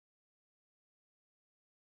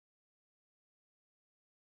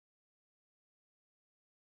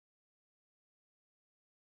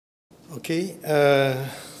Okay,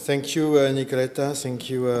 thank you, Nicoletta. Thank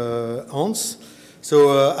you, Hans.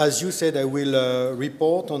 So, as you said, I will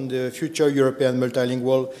report on the future European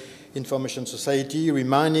multilingual information society,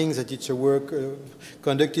 reminding that it's a work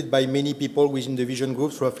conducted by many people within the vision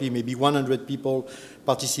groups. Roughly maybe 100 people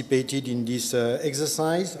participated in this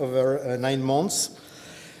exercise over 9 months.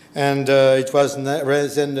 And it was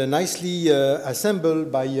then nicely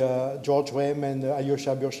assembled by George Rem and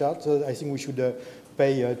Alyosha Burchardt. So I think we should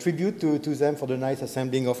pay tribute to them for the nice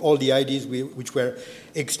assembling of all the ideas which were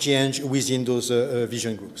exchanged within those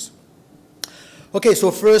vision groups. Okay, so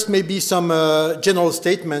first maybe some general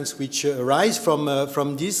statements which arise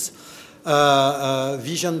from this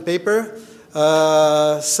vision paper.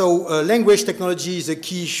 Language technology is a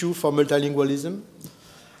key issue for multilingualism.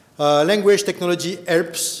 Language technology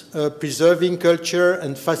helps preserving culture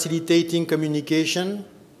and facilitating communication.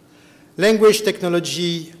 Language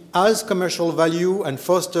technology has commercial value and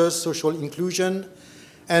fosters social inclusion,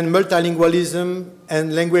 and multilingualism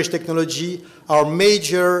and language technology are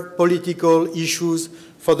major political issues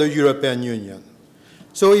for the European Union.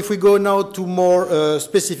 So if we go now to more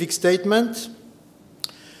specific statement,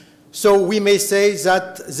 so we may say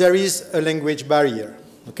that there is a language barrier,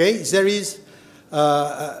 okay? There is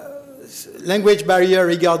language barrier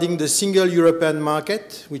regarding the single European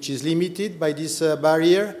market, which is limited by this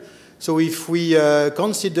barrier. So if we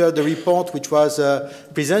consider the report which was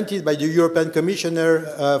presented by the European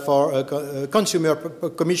Commissioner for Consumer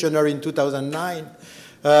Commissioner in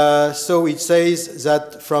 2009, so it says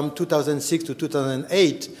that from 2006 to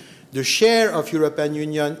 2008, the share of European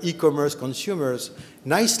Union e-commerce consumers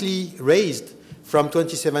nicely raised from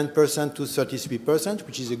 27% to 33%,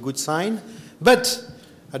 which is a good sign. But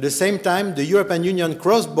at the same time, the European Union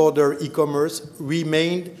cross-border e-commerce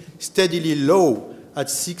remained steadily low, at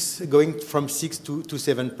going from 6 to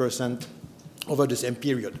 7% over the same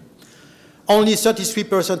period. Only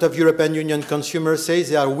 33% of European Union consumers say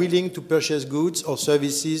they are willing to purchase goods or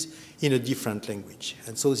services in a different language.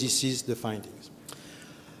 And so this is the findings.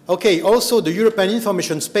 Okay, also the European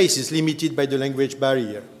information space is limited by the language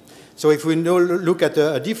barrier. So if we now look at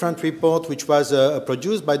a different report which was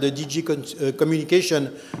produced by the DG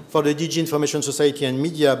Communication for the DG Information Society and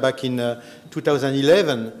Media back in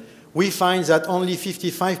 2011, we find that only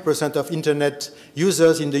 55% of Internet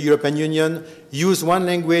users in the European Union use one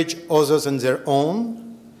language other than their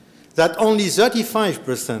own, that only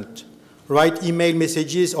 35% write email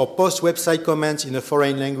messages or post website comments in a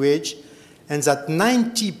foreign language, and that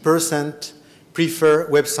 90% prefer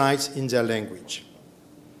websites in their language.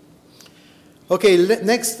 Okay,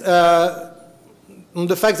 next, on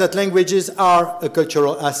the fact that languages are a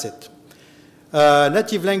cultural asset.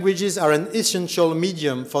 Native languages are an essential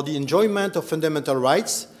medium for the enjoyment of fundamental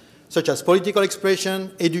rights, such as political expression,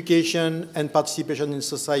 education, and participation in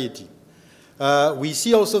society. We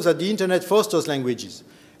see also that the Internet fosters languages.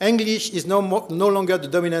 English is no longer the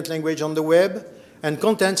dominant language on the web, and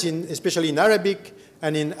contents, especially in Arabic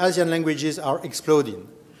and in Asian languages, are exploding.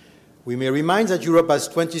 We may remind that Europe has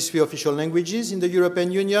 23 official languages in the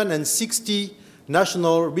European Union and 60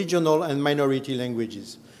 national, regional, and minority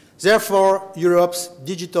languages. Therefore, Europe's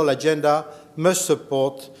digital agenda must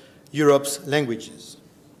support Europe's languages.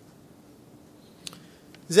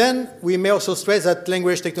 Then we may also stress that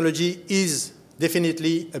language technology is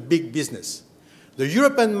definitely a big business. The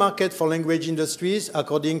European market for language industries,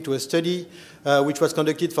 according to a study which was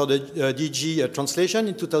conducted for the DG Translation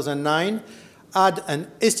in 2009, had an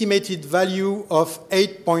estimated value of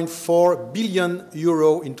 8.4 billion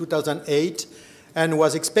euro in 2008, and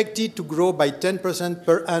was expected to grow by 10%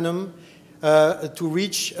 per annum to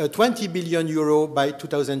reach 20 billion euro by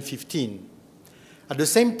 2015. At the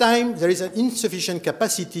same time, there is an insufficient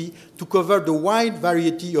capacity to cover the wide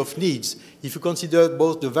variety of needs. If you consider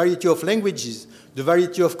both the variety of languages, the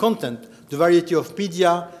variety of content, the variety of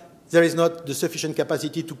media, there is not the sufficient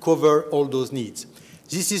capacity to cover all those needs.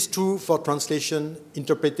 This is true for translation,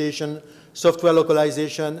 interpretation, software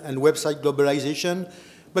localization, and website globalization,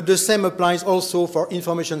 but the same applies also for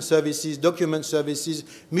information services, document services,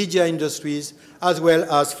 media industries, as well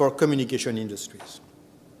as for communication industries.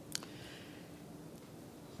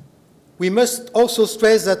 We must also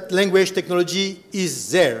stress that language technology is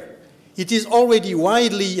there. It is already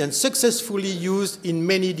widely and successfully used in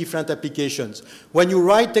many different applications. When you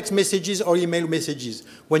write text messages or email messages,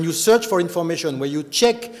 when you search for information, when you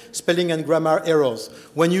check spelling and grammar errors,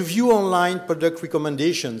 when you view online product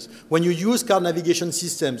recommendations, when you use car navigation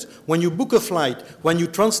systems, when you book a flight, when you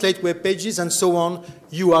translate web pages and so on,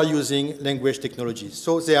 you are using language technologies.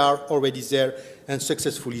 So they are already there and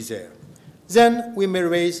successfully there. Then we may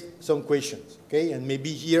raise some questions, okay, and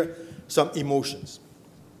maybe here some emotions.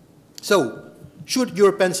 So, should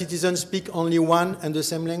European citizens speak only one and the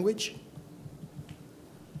same language?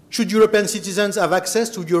 Should European citizens have access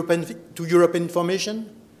to European information?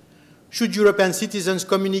 Should European citizens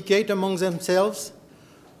communicate among themselves?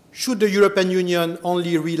 Should the European Union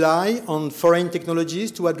only rely on foreign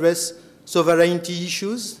technologies to address sovereignty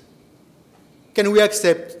issues? Can we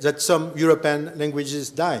accept that some European languages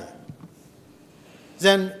die?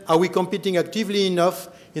 Then, are we competing actively enough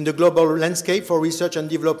in the global landscape for research and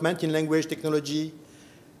development in language technology?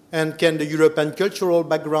 And can the European cultural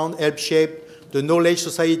background help shape the knowledge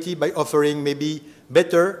society by offering maybe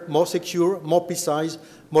better, more secure, more precise,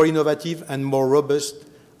 more innovative, and more robust,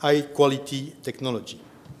 high-quality technology?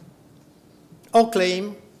 Our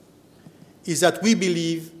claim is that we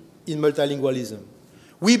believe in multilingualism.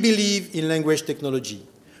 We believe in language technology.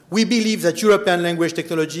 We believe that European language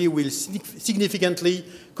technology will significantly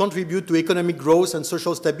contribute to economic growth and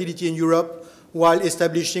social stability in Europe while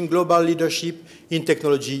establishing global leadership in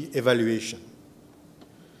technology evaluation.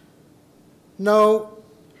 Now,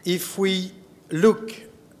 if we look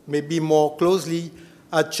maybe more closely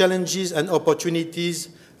at challenges and opportunities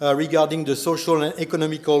regarding the social and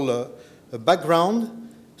economical background,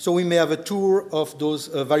 so we may have a tour of those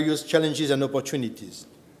various challenges and opportunities.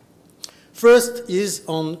 First is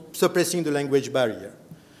on suppressing the language barrier.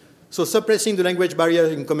 So suppressing the language barrier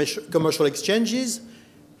in commercial exchanges.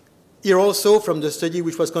 Here also, from the study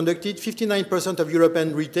which was conducted, 59% of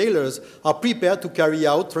European retailers are prepared to carry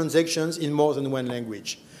out transactions in more than one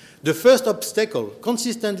language. The first obstacle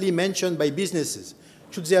consistently mentioned by businesses,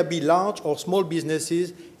 should there be large or small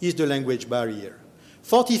businesses, is the language barrier.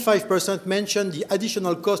 45% mentioned the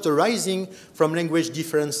additional cost arising from language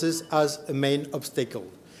differences as a main obstacle.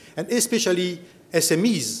 And especially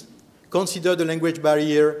SMEs consider the language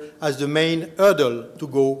barrier as the main hurdle to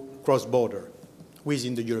go cross-border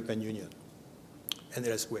within the European Union and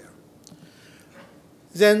elsewhere.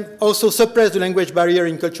 Then also suppress the language barrier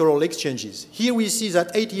in cultural exchanges. Here we see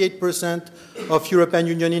that 88% of European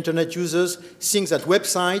Union Internet users think that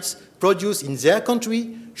websites produced in their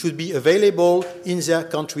country should be available in their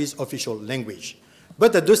country's official language.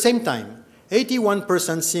 But at the same time,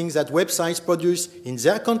 81% think that websites produced in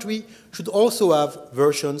their country should also have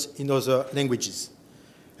versions in other languages.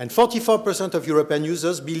 And 44% of European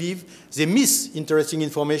users believe they miss interesting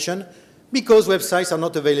information because websites are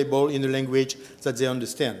not available in the language that they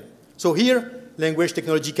understand. So here, language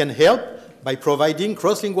technology can help by providing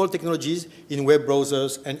cross-lingual technologies in web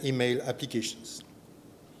browsers and email applications.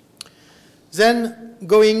 Then,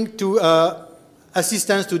 going to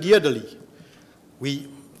assistance to the elderly. We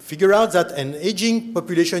figure out that an aging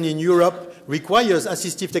population in Europe requires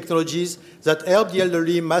assistive technologies that help the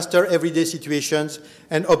elderly master everyday situations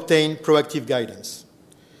and obtain proactive guidance.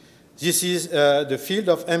 This is the field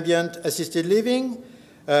of ambient assisted living,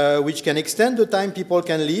 which can extend the time people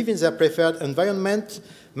can live in their preferred environment,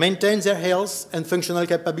 maintain their health and functional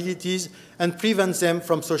capabilities, and prevent them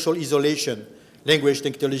from social isolation. Language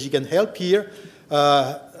technology can help here.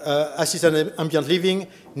 Assisted ambient living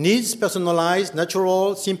needs personalized,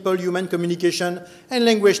 natural, simple human communication, and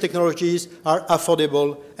language technologies are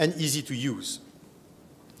affordable and easy to use.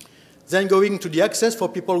 Then going to the access for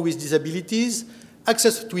people with disabilities,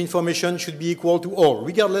 access to information should be equal to all,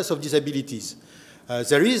 regardless of disabilities.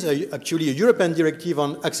 There is actually a European directive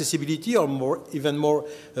on accessibility, or even more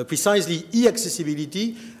precisely,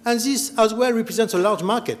 e-accessibility, and this as well represents a large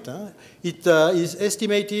market. It is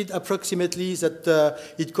estimated approximately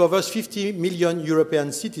that it covers 50 million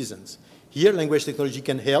European citizens. Here, language technology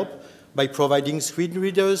can help by providing screen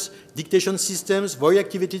readers, dictation systems,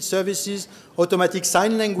 voice-activated services, automatic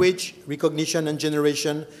sign language recognition and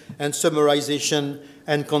generation, and summarization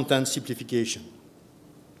and content simplification.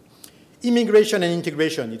 Immigration and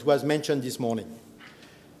integration, it was mentioned this morning.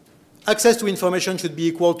 Access to information should be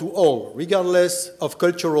equal to all, regardless of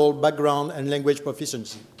cultural background and language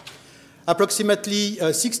proficiency.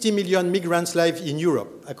 Approximately 60 million migrants live in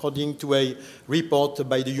Europe, according to a report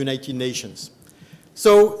by the United Nations.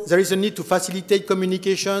 So there is a need to facilitate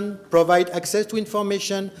communication, provide access to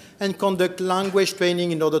information, and conduct language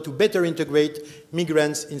training in order to better integrate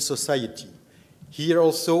migrants in society. Here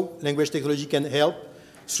also, language technology can help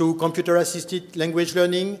through computer-assisted language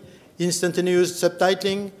learning, instantaneous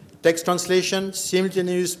subtitling, text translation,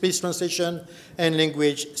 simultaneous speech translation, and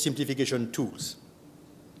language simplification tools.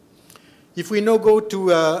 If we now go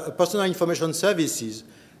to personal information services,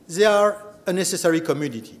 they are a necessary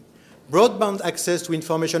commodity. Broadband access to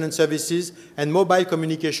information and services and mobile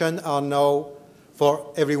communication are now,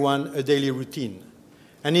 for everyone, a daily routine.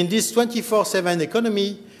 And in this 24/7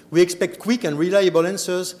 economy, we expect quick and reliable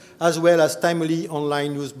answers as well as timely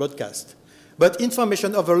online news broadcast. But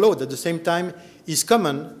information overload at the same time is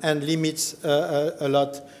common and limits a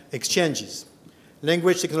lot exchanges.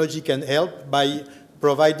 Language technology can help by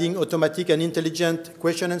providing automatic and intelligent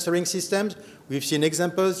question answering systems. We've seen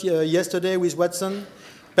examples yesterday with Watson,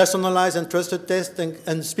 personalized and trusted text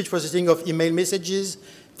and speech processing of email messages,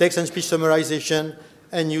 text and speech summarization,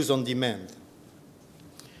 and news on demand.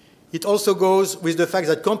 It also goes with the fact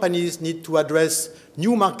that companies need to address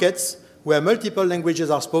new markets where multiple languages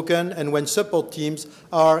are spoken and when support teams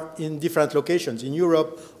are in different locations, in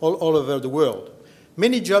Europe, all over the world.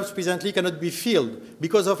 Many jobs presently cannot be filled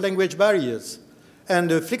because of language barriers. And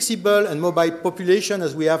a flexible and mobile population,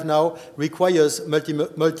 as we have now, requires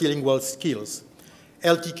multilingual skills.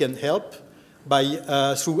 LT can help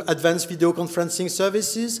by, through advanced video conferencing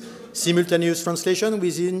services, simultaneous translation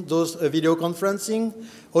within those video conferencing,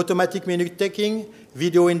 automatic menu taking,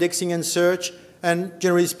 video indexing and search, and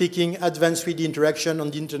generally speaking, advanced 3D interaction on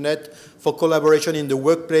the internet for collaboration in the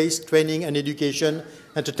workplace, training and education,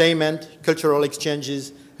 entertainment, cultural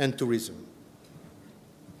exchanges, and tourism.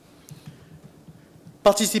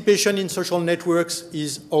 Participation in social networks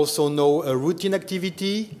is also now a routine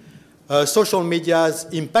activity. Social media has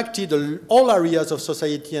impacted all areas of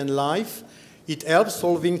society and life. It helps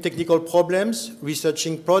solving technical problems,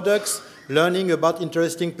 researching products, learning about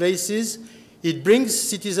interesting places. It brings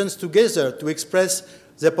citizens together to express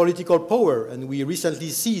their political power, and we recently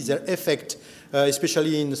see their effect,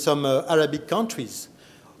 especially in some Arabic countries.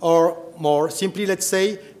 Or more simply, let's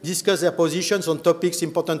say, discuss their positions on topics,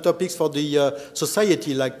 important topics for the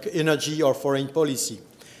society, like energy or foreign policy.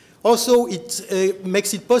 Also, it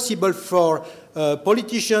makes it possible for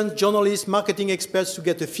politicians, journalists, marketing experts to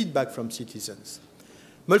get a feedback from citizens.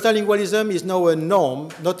 Multilingualism is now a norm,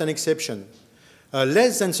 not an exception.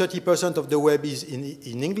 Less than 30% of the web is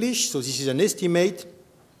in English, so this is an estimate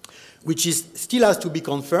which still has to be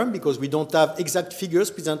confirmed because we don't have exact figures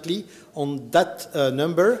presently on that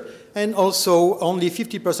number. And also, only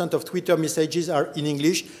 50% of Twitter messages are in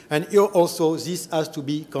English, and here also this has to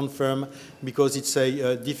be confirmed because it's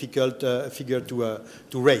a difficult figure to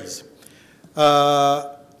raise.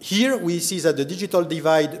 Here we see that the digital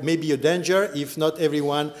divide may be a danger if not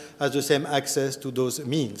everyone has the same access to those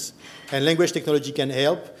means. And language technology can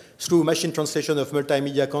help through machine translation of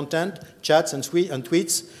multimedia content, chats and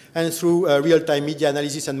tweets, and through real-time media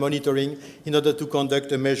analysis and monitoring in order to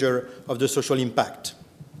conduct a measure of the social impact.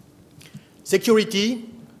 Security,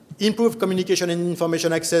 improved communication and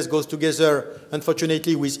information access goes together,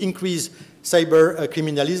 unfortunately, with increased cyber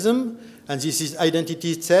criminalism, and this is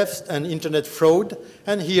identity theft and internet fraud.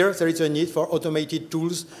 And here there is a need for automated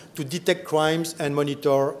tools to detect crimes and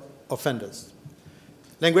monitor offenders.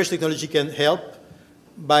 Language technology can help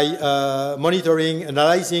by monitoring,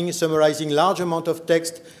 analyzing, summarizing large amount of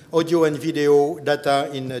text, audio and video data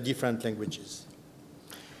in different languages.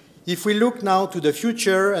 If we look now to the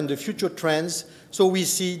future and the future trends, so we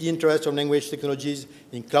see the interest of language technologies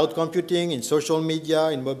in cloud computing, in social media,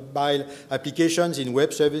 in mobile applications, in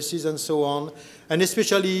web services, and so on, and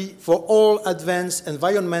especially for all advanced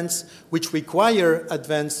environments which require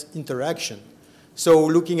advanced interaction. So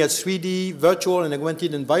looking at 3D, virtual and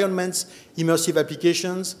augmented environments, immersive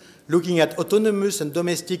applications, looking at autonomous and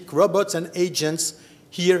domestic robots and agents,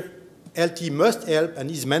 here LT must help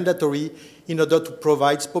and is mandatory in order to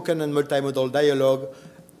provide spoken and multimodal dialogue,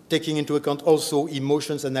 taking into account also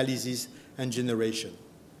emotions analysis and generation.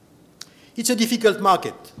 It's a difficult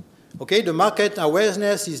market. Okay, the market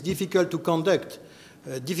awareness is difficult to conduct,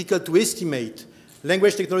 difficult to estimate.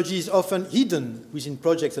 Language technology is often hidden within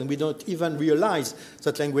projects, and we don't even realize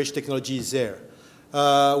that language technology is there.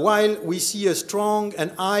 While we see a strong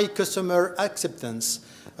and high customer acceptance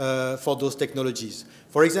for those technologies.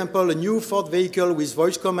 For example, a new Ford vehicle with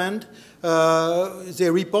voice command, they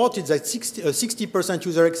reported that 60%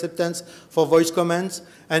 user acceptance for voice commands,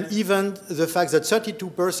 and even the fact that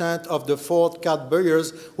 32% of the Ford car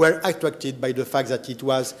buyers were attracted by the fact that it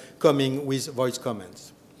was coming with voice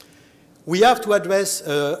commands. We have to address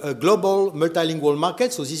a global multilingual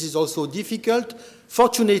market, so this is also difficult.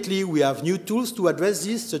 Fortunately, we have new tools to address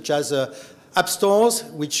this, such as app stores,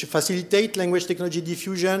 which facilitate language technology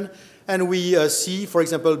diffusion. And we see, for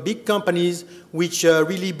example, big companies which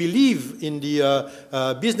really believe in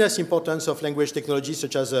the business importance of language technology,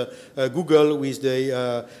 such as Google with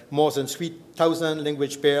the more than 3,000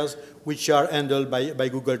 language pairs, which are handled by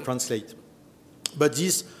Google Translate. But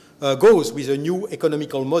this goes with a new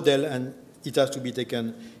economical model, and it has to be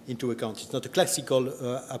taken into account. It's not a classical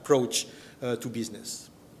approach to business.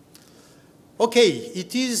 Okay,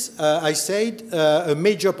 it is, I said, a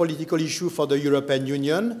major political issue for the European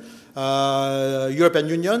Union.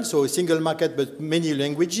 So a single market but many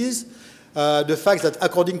languages. the fact that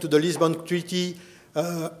according to the Lisbon Treaty,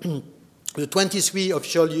 the 23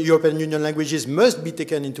 official European Union languages must be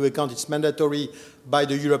taken into account. It's mandatory by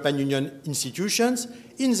the European Union institutions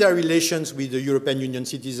in their relations with the European Union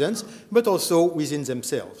citizens, but also within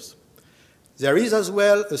themselves. There is as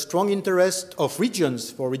well a strong interest of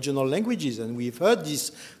regions for regional languages, and we've heard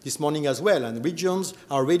this morning as well, and regions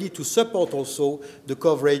are ready to support also the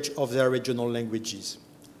coverage of their regional languages.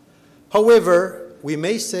 However, we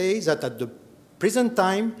may say that at the present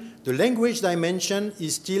time, the language dimension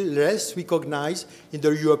is still less recognized in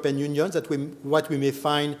the European Union than what we may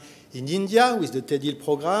find in India with the TEDIL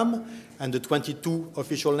program and the 22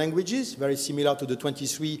 official languages, very similar to the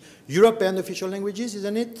 23 European official languages,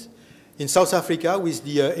 isn't it? In South Africa with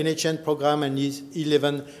the NHN program and its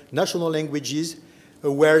 11 national languages,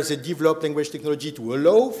 where they develop language technology to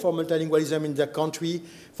allow for multilingualism in their country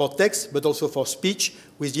for text, but also for speech,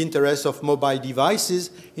 with the interest of mobile devices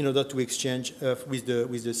in order to exchange with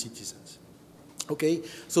the citizens. Okay,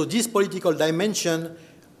 so this political dimension,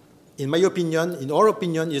 in my opinion, in our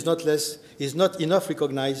opinion, is not enough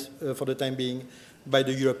recognized for the time being by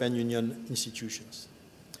the European Union institutions.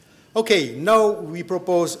 Okay, now we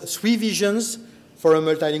propose 3 visions for a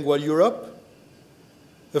multilingual Europe.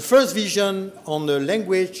 The first vision on the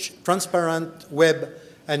language, transparent web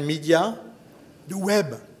and media. The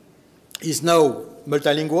web is now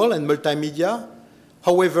multilingual and multimedia.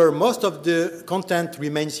 However, most of the content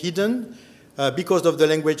remains hidden because of the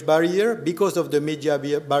language barrier, because of the media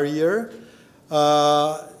barrier.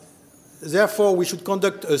 Therefore, we should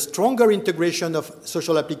conduct a stronger integration of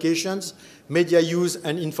social applications, media use,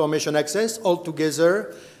 and information access all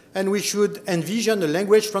together. And we should envision a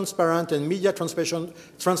language transparent and media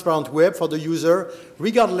transparent web for the user,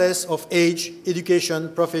 regardless of age,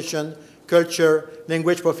 education, profession, culture,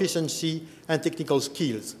 language proficiency, and technical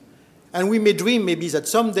skills. And we may dream maybe that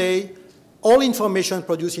someday all information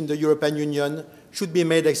produced in the European Union should be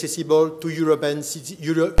made accessible to European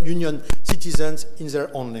Union citizens in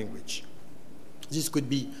their own language. This could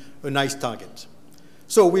be a nice target.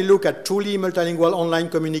 So we look at truly multilingual online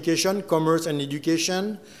communication, commerce, and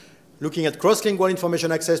education, looking at cross-lingual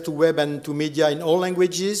information access to web and to media in all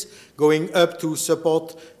languages, going up to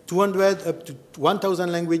support 200 up to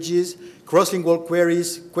 1,000 languages, cross-lingual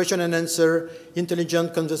queries, question and answer,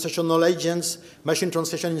 intelligent conversational agents, machine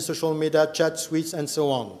translation in social media, chat suites, and so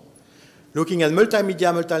on. Looking at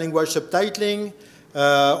multimedia, multilingual subtitling,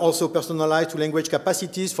 also personalized to language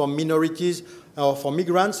capacities for minorities or for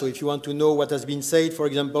migrants. So if you want to know what has been said, for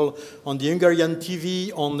example, on the Hungarian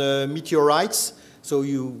TV on meteorites, so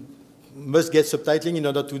you must get subtitling in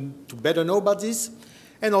order to better know about this.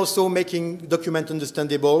 And also making document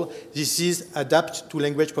understandable. This is adapt to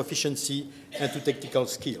language proficiency and to technical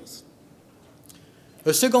skills.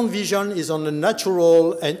 A second vision is on a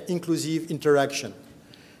natural and inclusive interaction.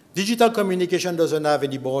 Digital communication doesn't have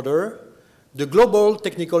any border. The global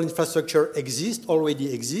technical infrastructure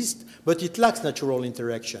already exists, but it lacks natural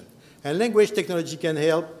interaction. And language technology can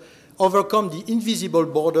help overcome the invisible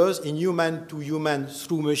borders in human-to-human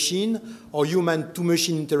through machine or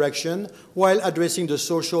human-to-machine interaction while addressing the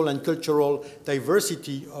social and cultural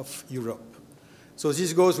diversity of Europe. So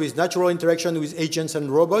this goes with natural interaction with agents and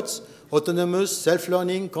robots, autonomous,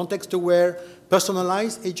 self-learning, context-aware,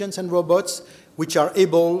 personalized agents and robots, which are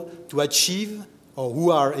able to achieve, or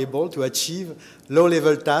who are able to achieve,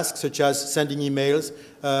 low-level tasks such as sending emails,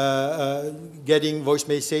 getting voice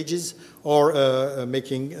messages, or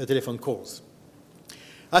making telephone calls.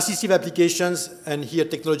 Assistive applications, and here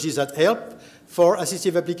technologies that help for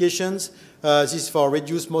assistive applications. This is for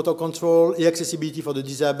reduced motor control, accessibility for the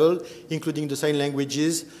disabled, including the sign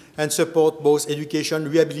languages, and support both education,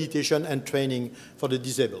 rehabilitation, and training for the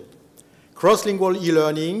disabled. Cross-lingual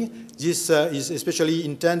e-learning, this is especially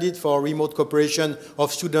intended for remote cooperation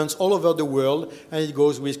of students all over the world, and it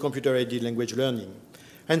goes with computer-aided language learning.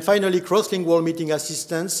 And finally, cross-lingual meeting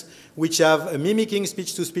assistants, which have mimicking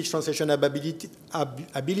speech-to-speech translation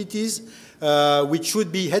abilities, which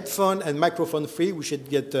should be headphone and microphone-free. We should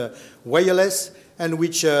get wireless, and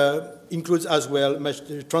which includes as well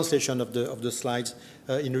translation of the slides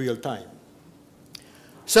in real time.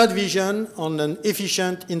 Third vision on an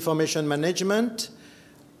efficient information management.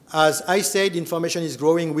 As I said, information is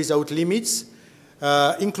growing without limits,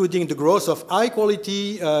 including the growth of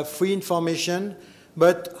high-quality free information.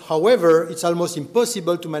 But, however, it's almost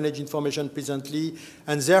impossible to manage information presently,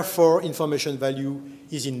 and therefore information value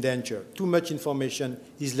is in danger. Too much information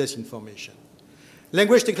is less information.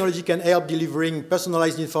 Language technology can help delivering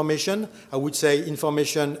personalized information, I would say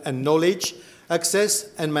information and knowledge,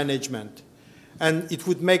 access and management. and it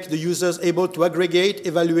would make the users able to aggregate,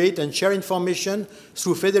 evaluate, and share information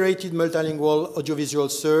through federated multilingual audiovisual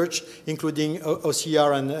search, including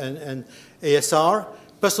OCR and ASR,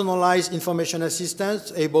 personalized information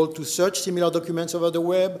assistance, able to search similar documents over the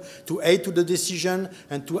web, to aid to the decision,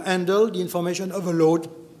 and to handle the information overload,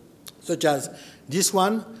 such as this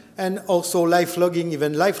one, and also live logging,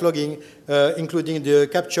 even live logging, including the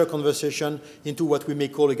capture conversation into what we may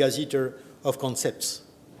call a gazetteer of concepts.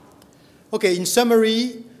 Okay, in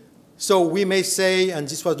summary, so we may say, and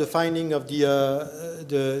this was the finding of the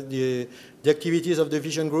activities of the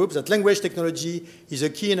vision groups, that language technology is a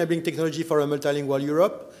key enabling technology for a multilingual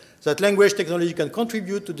Europe, that language technology can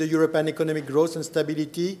contribute to the European economic growth and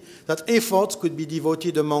stability, that efforts could be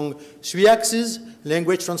devoted among three axes: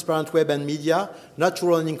 language, transparent web and media,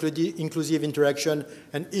 natural and inclusive interaction,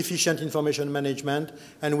 and efficient information management.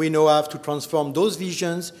 And we now have to transform those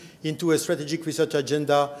visions into a strategic research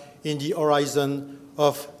agenda in the horizon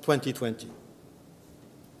of 2020.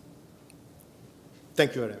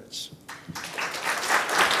 Thank you very much.